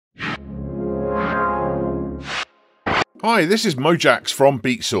Hi, this is Mojaxx from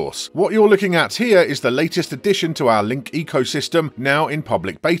Beatsource. What you're looking at here is the latest addition to our link ecosystem, now in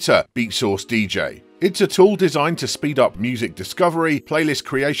public beta, Beatsource DJ. It's a tool designed to speed up music discovery, playlist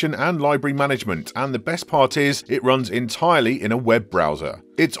creation, and library management, and the best part is, it runs entirely in a web browser.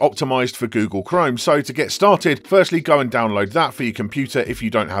 It's optimized for Google Chrome, so to get started, firstly go and download that for your computer if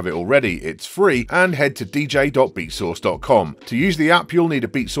you don't have it already. It's free, and head to dj.beatsource.com. To use the app, you'll need a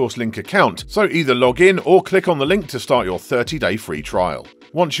Beatsource Link account, so either log in or click on the link to start your 30-day free trial.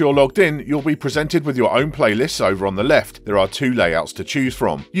 Once you're logged in, you'll be presented with your own playlists over on the left. There are two layouts to choose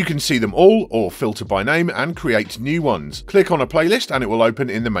from. You can see them all, or filter by name and create new ones. Click on a playlist and it will open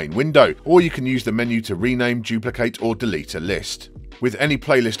in the main window, or you can use the menu to rename, duplicate, or delete a list. With any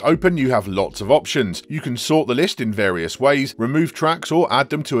playlist open, you have lots of options. You can sort the list in various ways, remove tracks, or add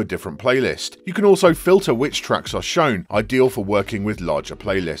them to a different playlist. You can also filter which tracks are shown, ideal for working with larger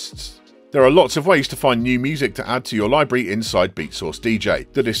playlists. There are lots of ways to find new music to add to your library inside Beatsource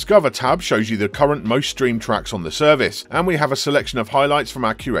DJ. The Discover tab shows you the current most streamed tracks on the service, and we have a selection of highlights from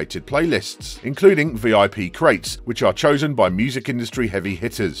our curated playlists, including VIP crates, which are chosen by music industry heavy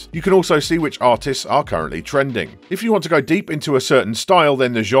hitters. You can also see which artists are currently trending. If you want to go deep into a certain style,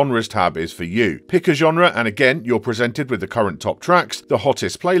 then the Genres tab is for you. Pick a genre, and again, you're presented with the current top tracks, the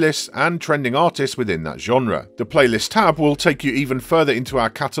hottest playlists, and trending artists within that genre. The Playlist tab will take you even further into our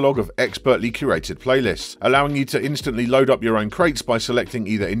catalogue of expertly curated playlists, allowing you to instantly load up your own crates by selecting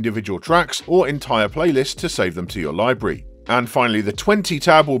either individual tracks or entire playlists to save them to your library. And finally, the 20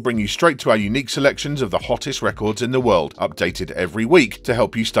 tab will bring you straight to our unique selections of the hottest records in the world, updated every week to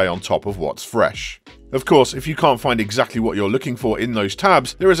help you stay on top of what's fresh. Of course, if you can't find exactly what you're looking for in those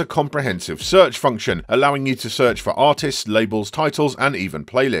tabs, there is a comprehensive search function, allowing you to search for artists, labels, titles, and even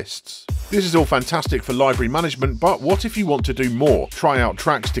playlists. This is all fantastic for library management, but what if you want to do more? Try out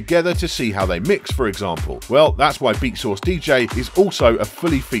tracks together to see how they mix, for example. Well, that's why Beatsource DJ is also a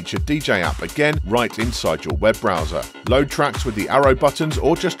fully featured DJ app, again, right inside your web browser. Load tracks with the arrow buttons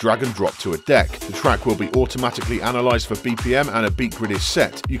or just drag and drop to a deck. The track will be automatically analysed for BPM and a beat grid is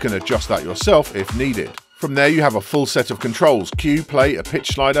set. You can adjust that yourself if needed. From there you have a full set of controls: cue, play, a pitch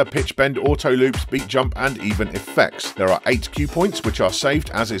slider, pitch bend, auto loops, beat jump, and even effects. There are 8 cue points which are saved,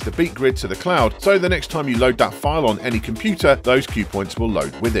 as is the beat grid, to the cloud, so the next time you load that file on any computer, those cue points will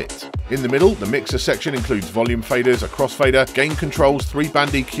load with it. In the middle, the mixer section includes volume faders, a crossfader, gain controls, 3-band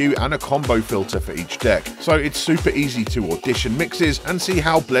EQ, and a combo filter for each deck. So it's super easy to audition mixes and see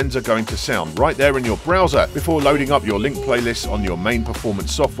how blends are going to sound right there in your browser before loading up your link playlists on your main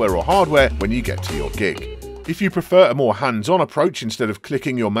performance software or hardware when you get to your gig. If you prefer a more hands-on approach instead of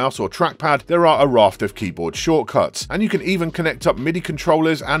clicking your mouse or trackpad, there are a raft of keyboard shortcuts, and you can even connect up MIDI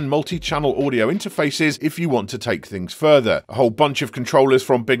controllers and multi-channel audio interfaces if you want to take things further. A whole bunch of controllers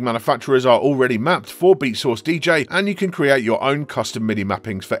from big manufacturers are already mapped for Beatsource DJ, and you can create your own custom MIDI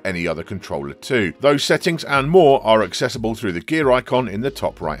mappings for any other controller too. Those settings and more are accessible through the gear icon in the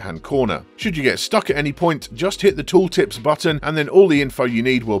top right-hand corner. Should you get stuck at any point, just hit the tooltips button and then all the info you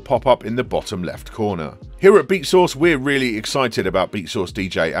need will pop up in the bottom left corner. Here at Beatsource, we're really excited about Beatsource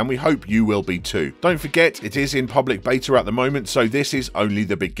DJ, and we hope you will be too. Don't forget, it is in public beta at the moment, so this is only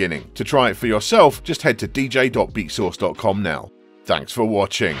the beginning. To try it for yourself, just head to dj.beatsource.com now. Thanks for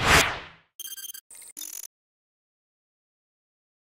watching.